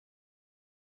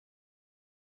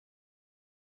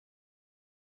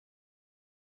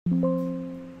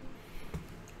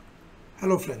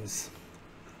Hello friends,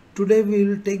 today we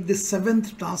will take the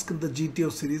 7th task in the GTO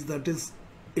series, that is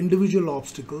individual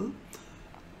obstacle.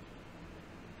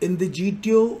 In the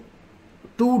GTO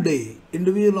 2-day,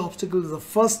 individual obstacle is the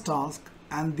first task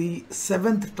and the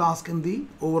 7th task in the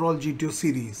overall GTO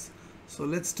series. So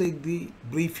let's take the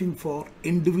briefing for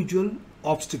individual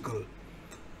obstacle.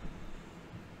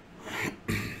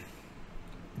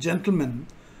 Gentlemen,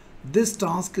 this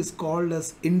task is called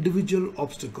as individual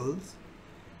obstacles.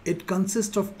 It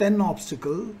consists of 10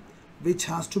 obstacles which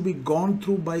has to be gone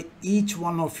through by each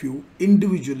one of you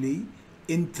individually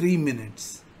in 3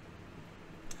 minutes.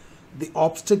 The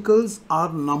obstacles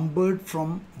are numbered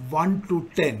from 1 to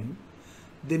 10.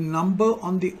 The number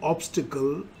on the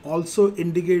obstacle also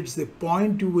indicates the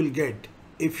point you will get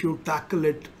if you tackle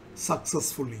it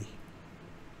successfully.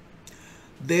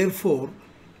 Therefore,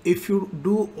 if you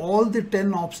do all the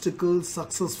 10 obstacles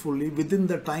successfully within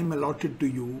the time allotted to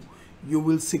you, you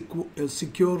will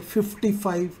secure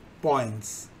 55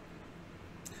 points.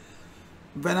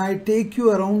 When I take you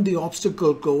around the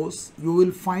obstacle course, you will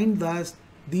find that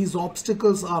these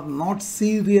obstacles are not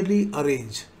serially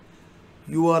arranged.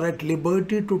 You are at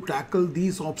liberty to tackle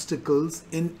these obstacles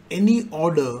in any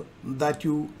order that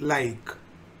you like.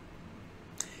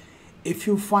 If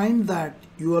you find that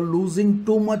you are losing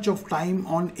too much of time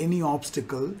on any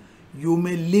obstacle, you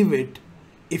may leave it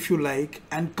if you like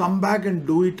and come back and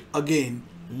do it again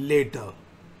later.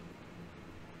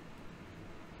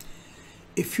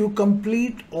 If you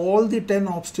complete all the 10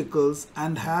 obstacles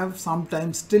and have some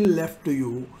time still left to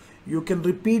you, you can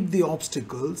repeat the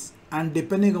obstacles, and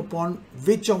depending upon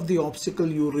which of the obstacle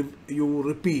you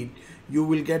repeat, you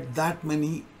will get that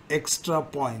many extra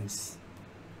points.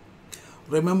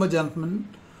 Remember gentlemen,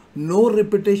 no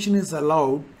repetition is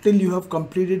allowed till you have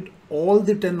completed all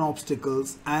the 10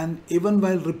 obstacles, and even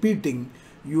while repeating,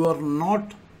 you are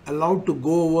not allowed to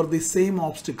go over the same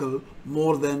obstacle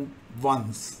more than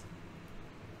once.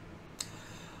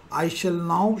 I shall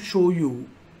now show you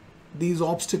these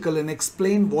obstacles and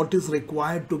explain what is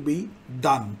required to be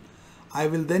done. I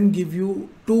will then give you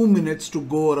 2 minutes to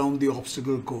go around the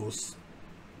obstacle course.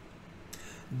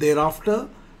 Thereafter,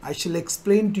 I shall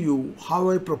explain to you how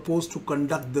I propose to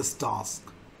conduct this task.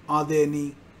 Are there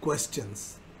any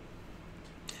questions?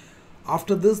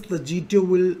 After this, the GTO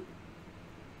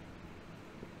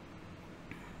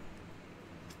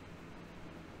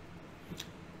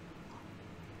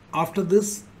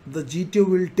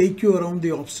will take you around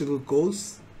the obstacle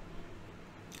course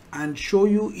and show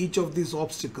you each of these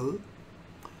obstacles.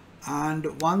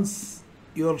 And once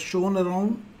you are shown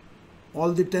around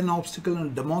all the 10 obstacles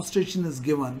and demonstration is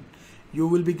given, you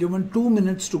will be given 2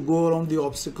 minutes to go around the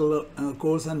obstacle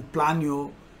course and plan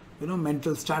your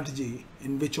mental strategy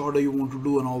in which order you want to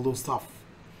do and all those stuff.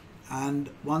 And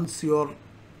once you're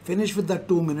finished with that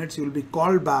 2 minutes, you will be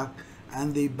called back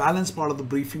and the balance part of the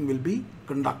briefing will be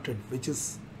conducted, which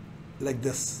is like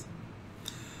this.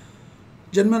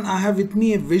 Gentlemen, I have with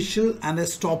me a whistle and a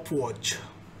stopwatch.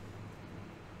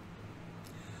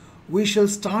 We shall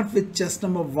start with chest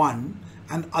number 1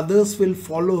 and others will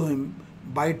follow him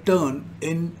by turn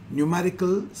in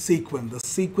numerical sequence. The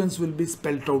sequence will be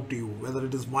spelled out to you, whether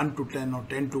it is 1 to 10 or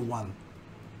 10 to 1.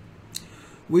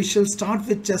 We shall start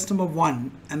with chest number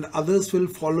 1 and others will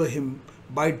follow him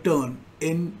by turn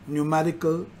in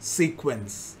numerical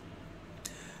sequence.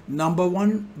 Number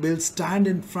 1 will stand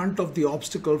in front of the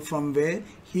obstacle from where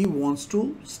he wants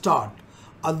to start.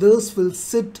 Others will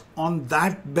sit on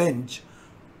that bench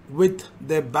with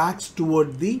their backs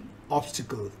toward the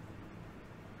obstacle.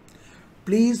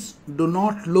 Please do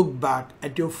not look back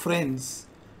at your friends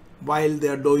while they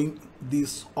are doing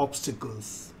these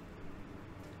obstacles.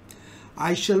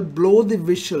 I shall blow the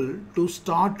whistle to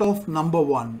start off number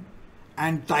 1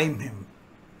 and time him.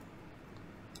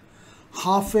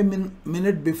 Half a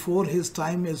minute before his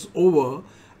time is over,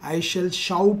 I shall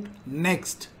shout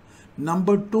next.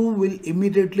 Number 2 will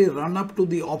immediately run up to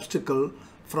the obstacle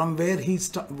from where he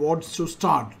wants to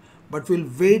start, but will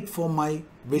wait for my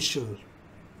whistle.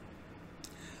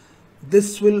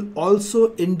 This will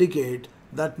also indicate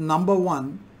that number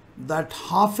 1, that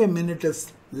half a minute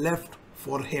is left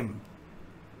for him.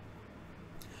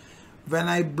 When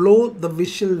I blow the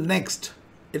whistle next,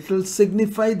 it will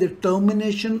signify the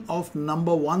termination of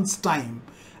number 1's time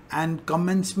and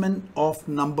commencement of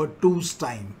number 2's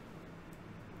time.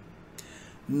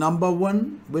 Number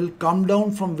 1 will come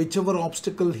down from whichever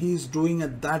obstacle he is doing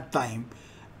at that time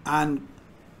and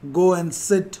go and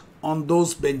sit on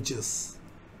those benches.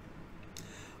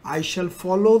 I shall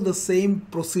follow the same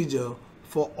procedure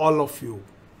for all of you.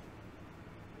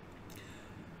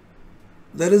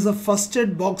 There is a first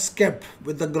aid box kept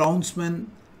with the groundsman,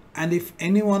 and if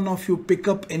any one of you pick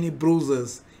up any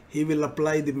bruises, he will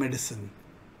apply the medicine.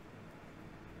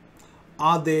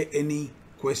 Are there any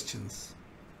questions?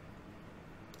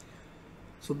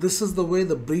 So this is the way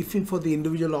the briefing for the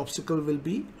individual obstacle will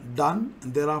be done,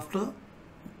 and thereafter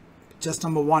just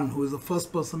number 1, who is the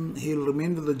first person, he will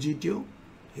remain with the GTO.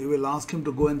 He will ask him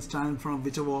to go and stand in front of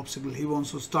whichever obstacle he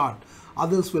wants to start.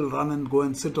 Others will run and go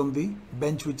and sit on the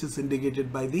bench which is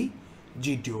indicated by the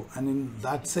GTO, and in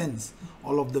that sense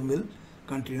all of them will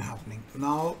continue happening.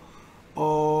 Now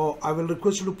I will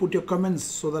request you to put your comments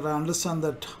so that I understand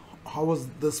that how was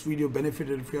this video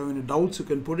benefited. If you have any doubts, you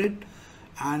can put it,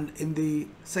 and in the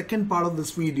second part of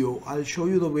this video I'll show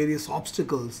you the various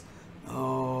obstacles,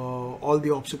 all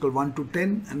the obstacle 1 to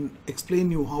 10, and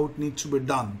explain you how it needs to be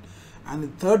done. And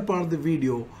in the third part of the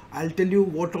video I'll tell you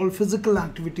what all physical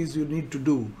activities you need to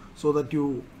do so that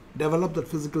you develop that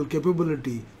physical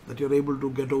capability that you're able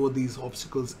to get over these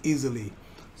obstacles easily.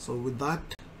 So with that,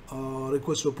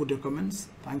 request you to put your comments.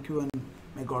 Thank you, and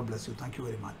may God bless you. Thank you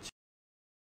very much.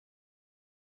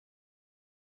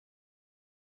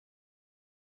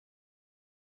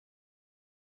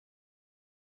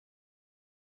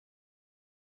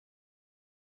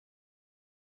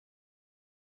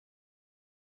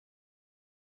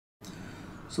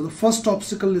 So the first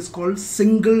obstacle is called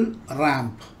single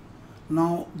ramp.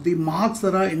 Now the marks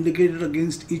that are indicated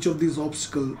against each of these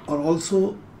obstacles are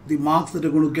also the marks that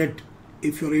you're going to get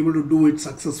if you're able to do it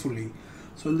successfully.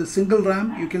 So in the single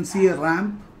ramp, you can see a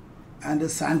ramp and a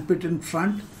sandpit in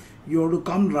front. You have to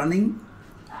come running,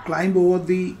 climb over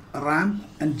the ramp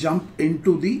and jump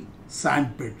into the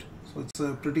sandpit. So it's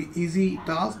a pretty easy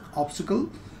task, obstacle,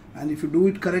 and if you do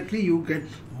it correctly, you get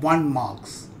 1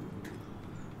 marks.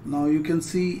 Now you can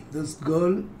see this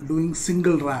girl doing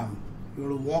single ramp. You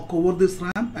have to walk over this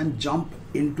ramp and jump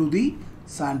into the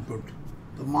sandpit.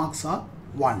 The marks are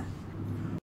 1.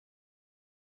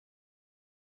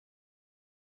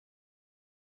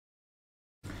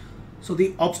 So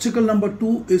the obstacle number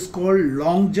 2 is called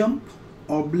long jump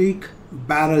oblique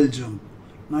barrel jump.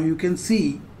 Now you can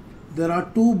see there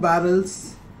are 2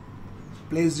 barrels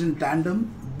placed in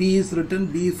tandem. B is written,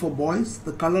 B is for boys.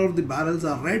 The color of the barrels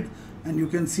are red, and you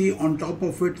can see on top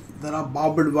of it there are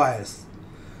barbed wires.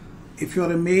 If you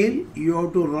are a male, you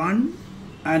have to run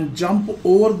and jump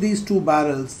over these 2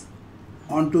 barrels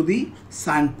onto the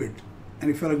sandpit. And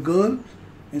if you are a girl,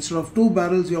 instead of 2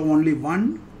 barrels, you have only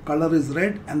 1. Color is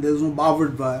red and there is no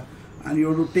barbed wire, and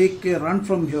you have to take a run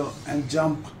from here and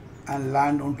jump and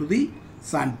land onto the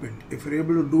sandpit. If you are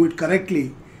able to do it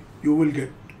correctly, you will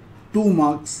get 2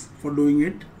 marks for doing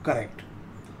it correct.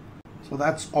 So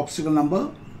that's obstacle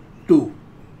number 2.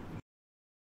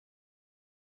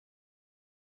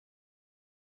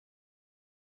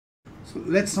 So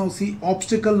let's now see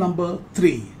obstacle number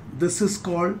 3. This is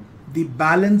called the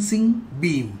balancing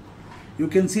beam. You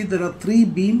can see there are 3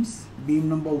 beams, beam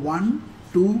number 1,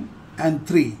 2 and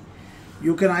 3.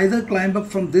 You can either climb up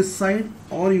from this side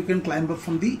or you can climb up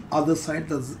from the other side.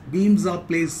 The beams are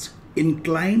placed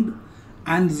inclined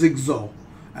and zigzag,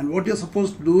 and what you're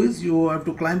supposed to do is you have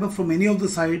to climb up from any of the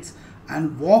sides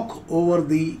and walk over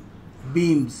the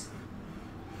beams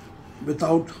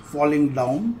without falling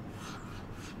down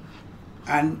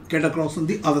and get across on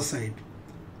the other side.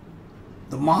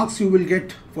 The marks you will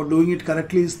get for doing it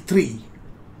correctly is 3.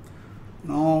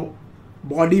 Now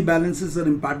body balance is an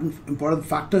important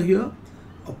factor here.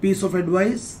 A piece of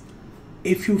advice: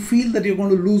 if you feel that you're going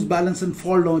to lose balance and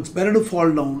fall down, it's better to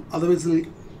fall down, otherwise you'll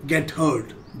get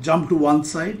hurt. Jump to one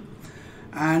side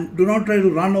and do not try to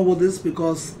run over this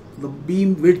because the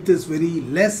beam width is very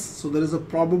less, so there is a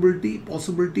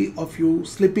possibility of you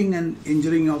slipping and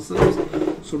injuring yourselves.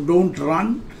 So don't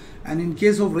run, and in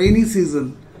case of rainy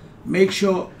season, make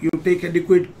sure you take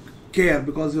adequate care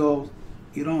because your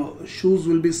shoes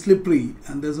will be slippery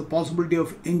and there's a possibility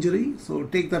of injury, so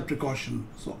take that precaution.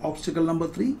 So obstacle number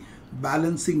 3,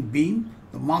 balancing beam,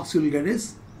 the marks you will get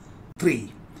is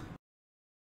 3.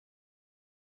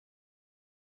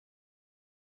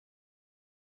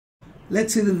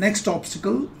 Let's see the next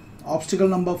obstacle. Obstacle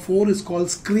number 4 is called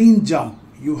screen jump.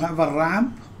 You have a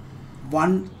ramp,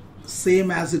 one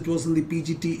same as it was in the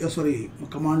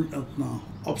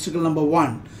obstacle number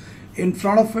 1. In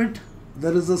front of it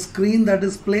there is a screen that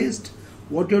is placed.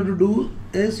 What you have to do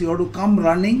is you have to come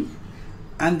running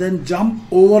and then jump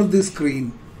over the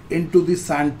screen into the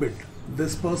sandpit.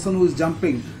 This person who is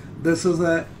jumping, this is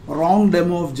a wrong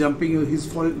demo of jumping. He's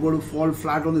going to fall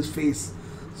flat on his face.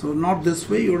 So not this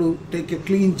way, you have to take a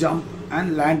clean jump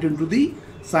and land into the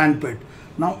sandpit.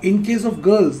 Now in case of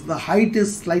girls, the height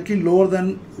is slightly lower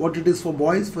than what it is for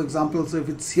boys. For example, so if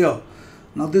it's here,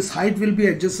 Now this height will be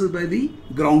adjusted by the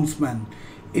groundsman.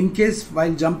 In case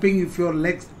while jumping, if your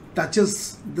leg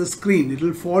touches the screen, it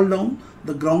will fall down.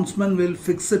 The groundsman will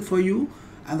fix it for you,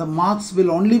 and the marks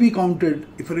will only be counted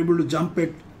if you're able to jump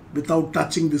it without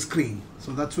touching the screen.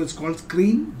 So that's why it's called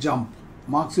screen jump.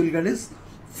 Marks you'll get is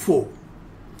 4.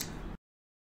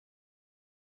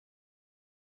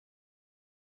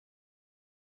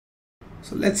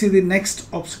 So let's see the next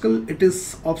obstacle. It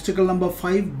is obstacle number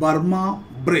 5, Burma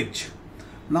Bridge.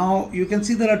 Now you can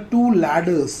see there are 2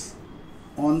 ladders,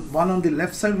 one on the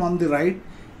left side, one on the right,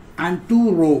 and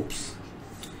 2 ropes.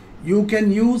 You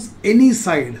can use any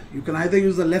side. You can either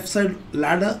use the left side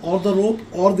ladder or the rope,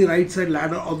 or the right side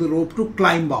ladder or the rope to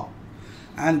climb up.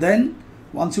 And then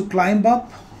once you climb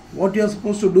up, what you are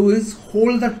supposed to do is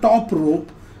hold the top rope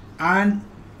and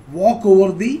walk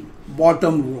over the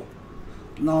bottom rope.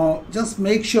 Now just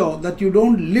make sure that you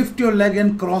don't lift your leg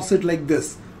and cross it like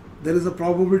this. There is a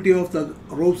probability of the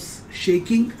ropes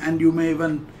shaking, and you may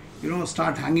even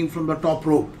start hanging from the top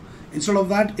rope. Instead of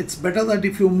that, it's better that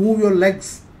if you move your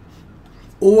legs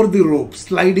over the rope,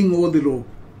 sliding over the rope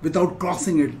without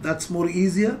crossing it, that's more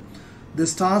easier.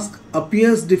 This task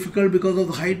appears difficult because of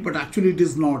the height, but actually it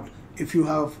is not if you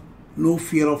have no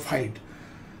fear of height.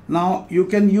 Now you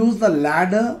can use the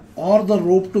ladder or the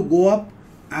rope to go up,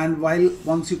 and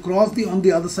once you cross on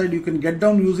the other side, you can get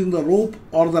down using the rope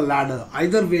or the ladder.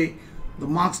 Either way, the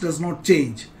marks does not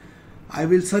change. I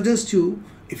will suggest you,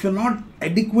 if you're not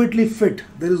adequately fit,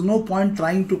 there is no point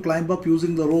trying to climb up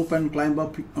using the rope and climb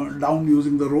up down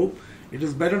using the rope. It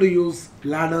is better to use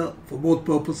ladder for both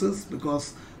purposes,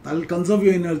 because that will conserve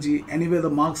your energy. Anyway, the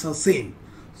marks are same.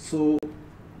 So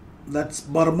that's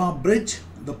Burma Bridge.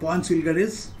 The points you'll get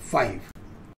is 5.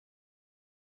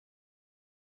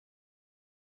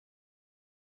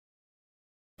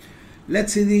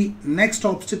 Let's see the next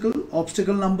obstacle.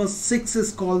 Obstacle number 6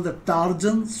 is called the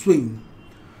Tarzan Swing.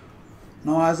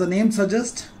 Now, as the name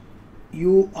suggests,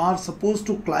 you are supposed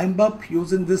to climb up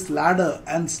using this ladder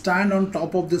and stand on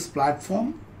top of this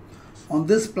platform. On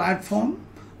this platform,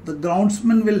 the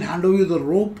groundsman will hand over you the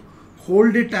rope.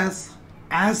 Hold it as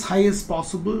high as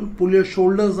possible. Pull your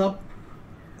shoulders up.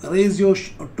 Raise your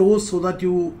toes so that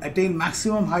you attain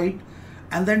maximum height,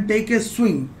 and then take a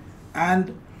swing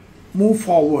and move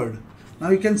forward. Now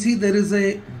you can see there is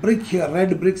a brick here,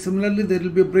 red brick. Similarly, there will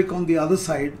be a brick on the other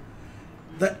side.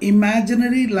 The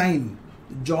imaginary line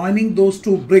joining those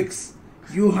 2 bricks,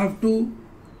 you have to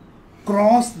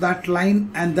cross that line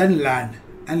and then land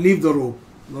and leave the rope.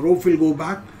 The rope will go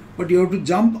back, but you have to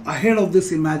jump ahead of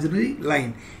this imaginary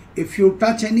line. If you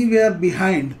touch anywhere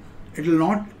behind, it will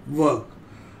not work.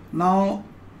 Now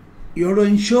you have to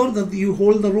ensure that you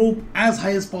hold the rope as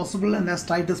high as possible and as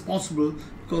tight as possible,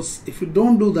 because if you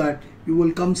don't do that, you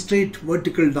will come straight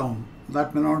vertical down.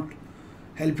 That may not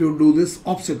help you do this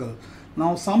obstacle.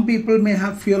 Now some people may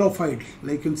have fear of height,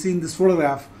 like you can see in this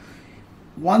photograph.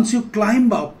 Once you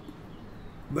climb up,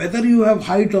 whether you have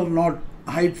height or not,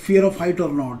 fear of height or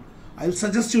not, I'll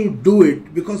suggest you do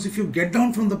it, because if you get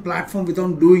down from the platform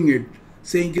without doing it,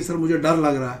 saying कि sir मुझे डर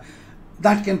लग रहा है,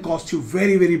 that can cost you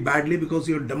very, very badly, because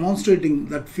you're demonstrating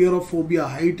that fear of phobia.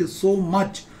 Height is so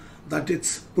much that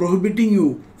it's prohibiting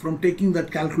you from taking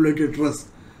that calculated risk,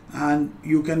 and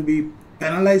you can be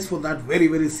penalized for that very,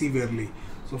 very severely.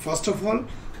 So first of all,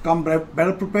 come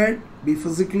better prepared, be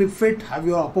physically fit, have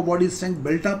your upper body strength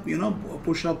built up,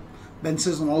 push up,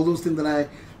 benches and all those things that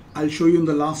I'll show you in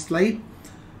the last slide.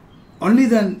 Only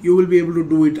then you will be able to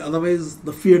do it. Otherwise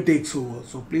the fear takes over.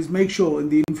 So please make sure, in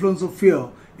the influence of fear,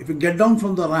 if you get down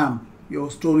from the ramp, your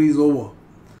story is over.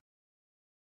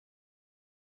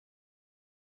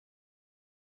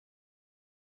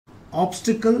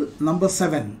 Obstacle number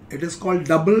 7. It is called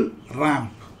double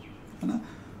ramp.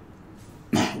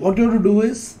 What you have to do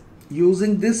is,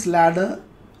 using this ladder,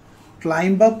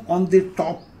 climb up on the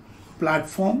top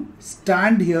platform,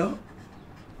 stand here,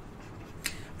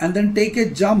 and then take a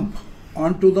jump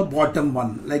onto the bottom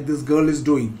one, like this girl is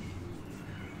doing.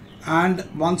 And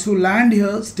once you land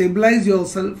here, stabilize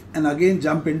yourself and again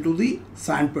jump into the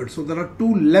sand pit. So there are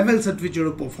 2 levels at which you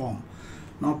have to perform.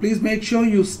 Now please make sure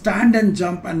you stand and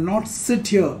jump, and not sit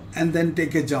here and then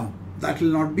take a jump. That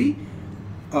will not be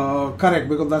correct,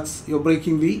 because you're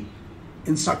breaking the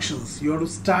instructions. You have to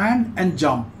stand and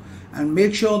jump, and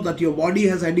make sure that your body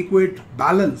has adequate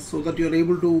balance so that you're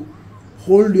able to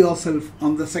hold yourself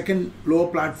on the second lower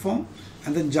platform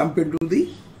and then jump into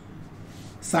the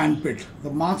sand pit. The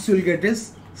marks you'll get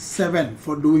is 7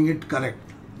 for doing it correct.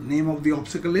 The name of the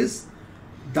obstacle is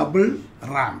double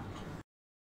ramp.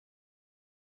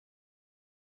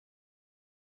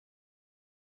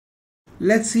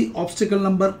 Let's see obstacle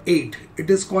number 8. It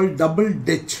is called double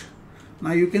ditch.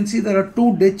 Now you can see there are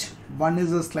two ditch. One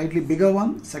is a slightly bigger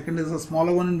one, second is a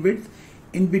smaller one in width.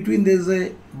 In between there is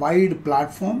a wide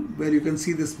platform where you can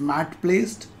see this mat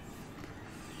placed.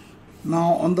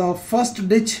 Now on the first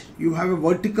ditch you have a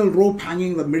vertical rope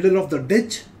hanging in the middle of the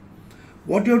ditch.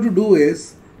 What you have to do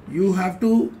is you have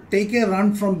to take a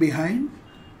run from behind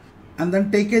and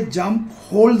then take a jump,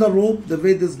 hold the rope the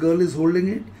way this girl is holding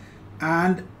it,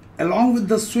 and along with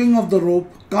the swing of the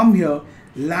rope come here,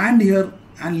 land here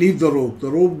and leave the rope. The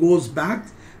rope goes back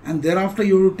and thereafter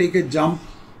you have to take a jump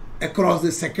across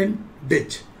the second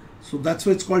ditch. So that's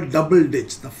why it's called double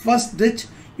ditch. The first ditch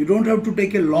you don't have to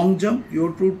take a long jump, you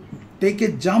have to take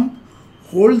a jump,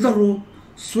 hold the rope,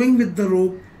 swing with the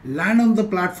rope, land on the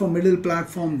platform, middle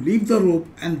platform, leave the rope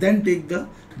and then take the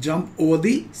jump over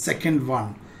the second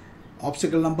one.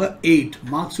 Obstacle number 8.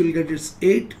 Marks will get its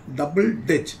 8, double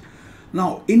ditch.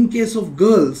 Now in case of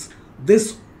girls,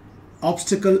 this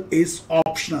obstacle is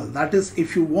optional. That is,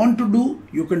 if you want to do,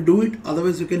 you can do it,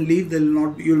 otherwise you can leave.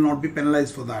 You will not be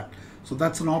penalized for that. So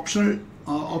that's an optional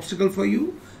obstacle for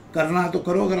you. करना है तो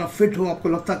करो, अगर आप fit हो, आपको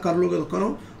लगता है कर लोगे तो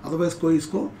करो, otherwise कोई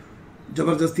इसको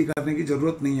जबरदस्ती करने की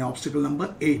जरूरत नहीं है. Obstacle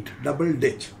number 8, double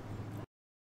ditch.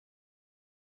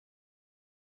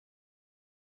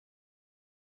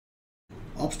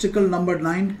 Obstacle number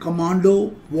 9,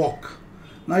 commando walk.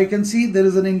 Now you can see there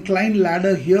is an inclined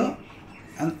ladder here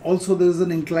and also there is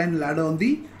an inclined ladder on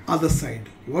the other side.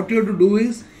 What you have to do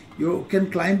is you can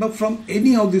climb up from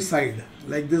any of the side,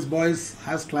 like this boy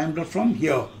has climbed up from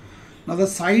here. Now the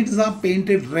sides are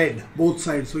painted red, both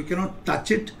sides, so you cannot touch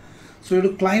it. So you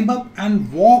have to climb up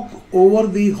and walk over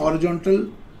the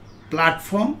horizontal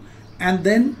platform and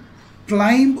then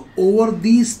climb over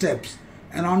these steps,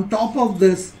 and on top of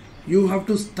this you have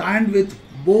to stand with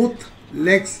both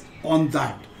legs on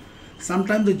that.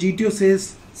 Sometimes the GTO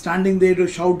says standing there to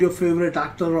shout your favorite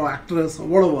actor or actress or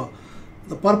whatever.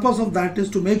 The purpose of that is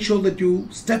to make sure that you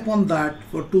step on that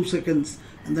for 2 seconds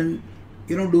and then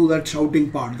do that shouting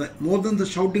part. More than the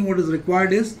shouting, what is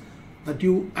required is that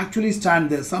you actually stand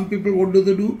there. Some people, what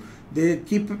do? They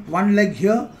keep one leg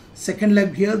here, second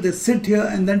leg here, they sit here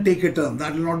and then take a turn.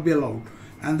 That will not be allowed.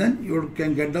 And then you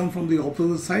can get down from the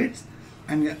opposite sides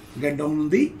and get down on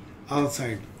the other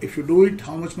side. If you do it,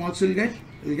 how much marks will you get?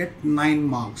 You will get 9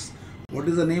 marks. What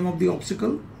is the name of the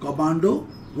obstacle? Commando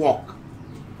walk.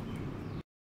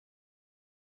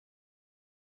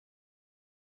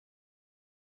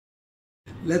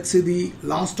 Let's see the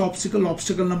last obstacle,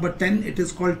 obstacle number 10. It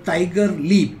is called tiger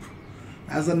leap.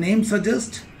 As the name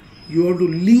suggests, you have to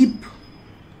leap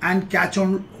and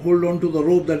hold on to the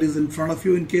rope that is in front of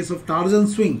you. In case of Tarzan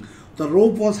swing, the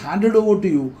rope was handed over to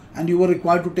you and you were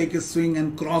required to take a swing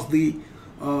and cross the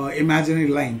imaginary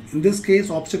line. In this case,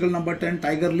 obstacle number 10,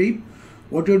 tiger leap.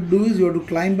 What you have to do is you have to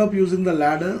climb up using the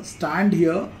ladder, stand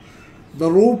here.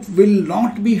 The rope will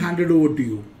not be handed over to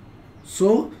you.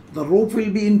 So the rope will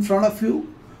be in front of you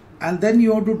and then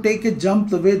you have to take a jump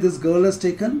the way this girl has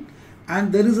taken,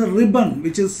 and there is a ribbon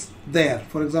which is there.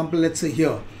 For example, let's say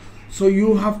here. So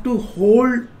you have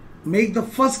to make the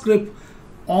first grip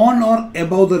on or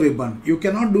above the ribbon. You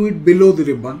cannot do it below the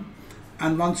ribbon.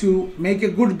 And once you make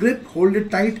a good grip, hold it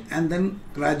tight and then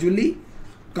gradually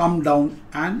come down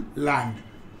and land.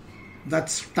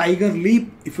 That's tiger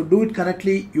leap. If you do it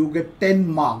correctly, you get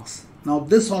 10 marks. Now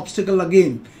this obstacle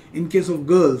again, in case of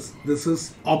girls, this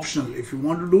is optional. If you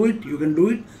want to do it, you can do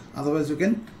it. Otherwise, you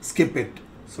can skip it.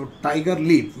 So tiger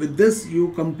leap. With this, you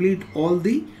complete all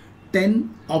the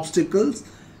 10 obstacles,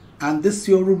 and this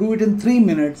you have to do it in 3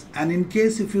 minutes. And in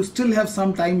case if you still have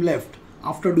some time left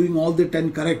after doing all the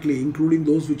 10 correctly, including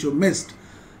those which you missed,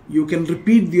 you can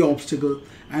repeat the obstacle.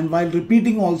 And while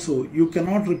repeating also, you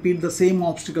cannot repeat the same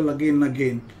obstacle again and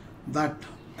again. That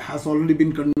has already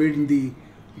been conveyed in the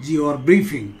GOR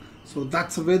briefing. So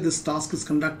that's the way this task is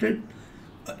conducted.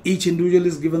 Each individual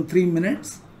is given 3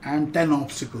 minutes and 10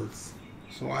 obstacles.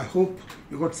 So I hope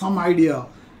you got some idea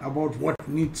about what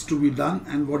needs to be done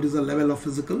and what is the level of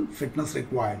physical fitness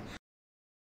required.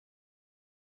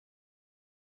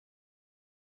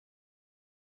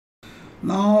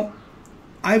 Now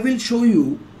I will show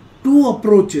you 2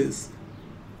 approaches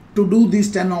to do these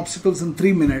 10 obstacles in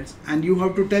 3 minutes, and you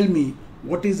have to tell me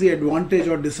what is the advantage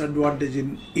or disadvantage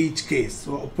in each case.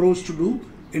 So approach to do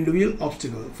individual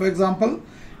obstacle. For example,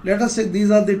 let us say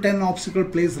these are the 10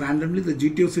 obstacles placed randomly. The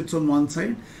GTO sits on one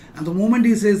side and the moment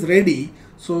he says ready,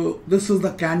 so this is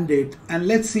the candidate, and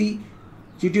let's see,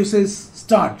 GTO says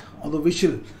start or the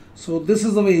whistle. So this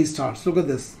is the way he starts. Look at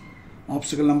this.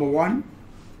 Obstacle number 1,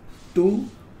 2,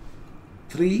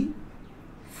 3,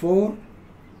 4,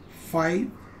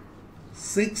 5,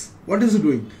 6. What is he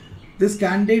doing? this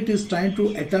candidate is trying to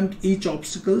attempt each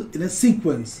obstacle in a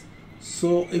sequence.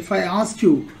 So if I ask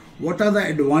you what are the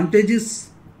advantages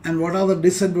and what are the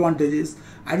disadvantages,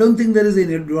 I don't think there is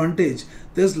any advantage.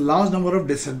 There's large number of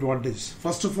disadvantages.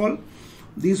 First of all,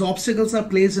 these obstacles are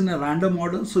placed in a random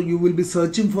order, so you will be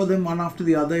searching for them one after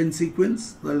the other in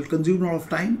sequence. That will consume a lot of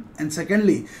time. And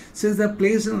secondly, since they're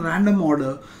placed in a random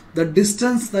order, the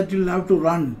distance that you'll have to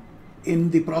run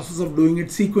in the process of doing it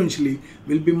sequentially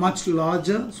will be much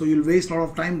larger. So you'll waste a lot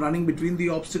of time running between the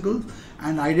obstacles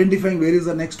and identifying where is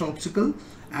the next obstacle,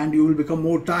 and you will become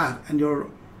more tired, and your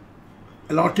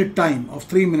allotted time of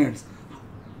 3 minutes,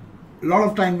 a lot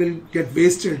of time will get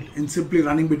wasted in simply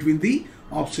running between the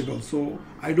obstacles. So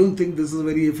I don't think this is a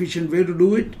very efficient way to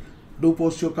do it. Do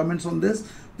post your comments on this.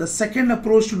 The second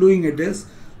approach to doing it is,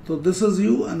 so this is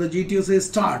you and the GTO says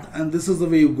start, and this is the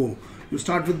way you go. You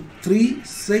start with 3,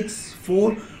 6,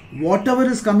 4, whatever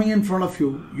is coming in front of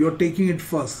you, you're taking it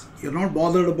first. You're not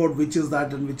bothered about which is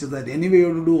that and which is that. Anyway, you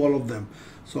have to do all of them.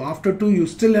 So after 2, you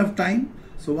still have time.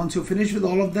 So once you finish with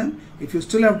all of them, if you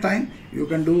still have time, you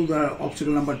can do the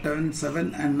obstacle number 10,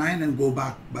 7 and 9 and go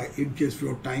back by in case you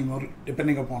have time or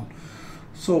depending upon.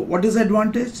 So what is the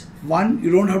advantage? One,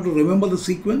 you don't have to remember the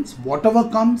sequence. Whatever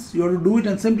comes, you have to do it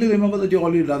and simply remember that you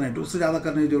already done it. उससे ज़्यादा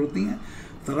करने की ज़रूरत नहीं है.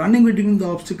 The running between the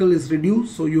obstacle is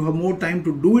reduced, so you have more time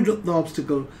to do it the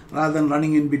obstacle rather than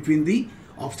running in between the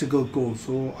obstacle course.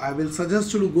 So I will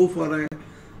suggest you to go for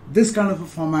this kind of a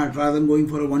format rather than going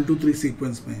for a 1, 2, 3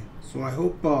 sequence. So I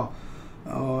hope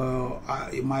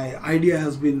my idea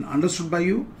has been understood by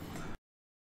you.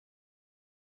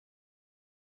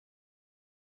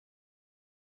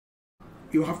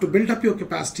 You have to build up your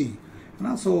capacity.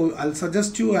 So I'll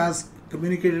suggest you, as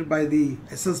communicated by the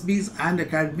SSBs and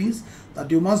academies,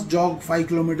 that you must jog 5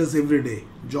 kilometers every day.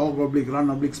 Jog, oblique, run,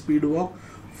 oblique, speed walk,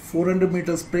 400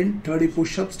 meter sprint, 30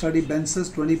 push-ups, 30 benches,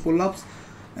 20 pull-ups.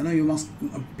 You must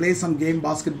play some game,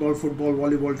 basketball, football,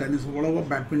 volleyball, tennis, whatever,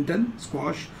 badminton,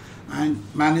 squash, and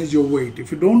manage your weight.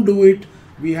 If you don't do it,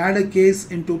 we had a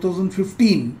case in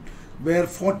 2015 where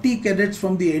 40 cadets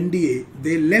from the NDA,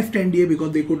 they left NDA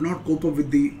because they could not cope up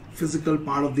with the physical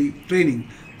part of the training.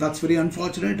 That's very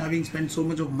unfortunate, having spent so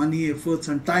much of money, efforts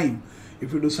and time.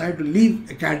 If you decide to leave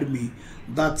academy,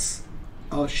 that's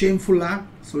a shameful act.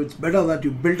 So it's better that you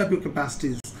build up your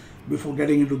capacities before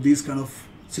getting into these kind of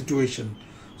situation.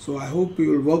 So I hope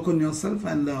you will work on yourself,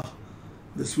 and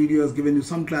this video has given you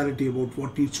some clarity about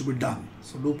what needs to be done.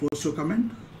 So do post your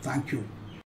comment. Thank you.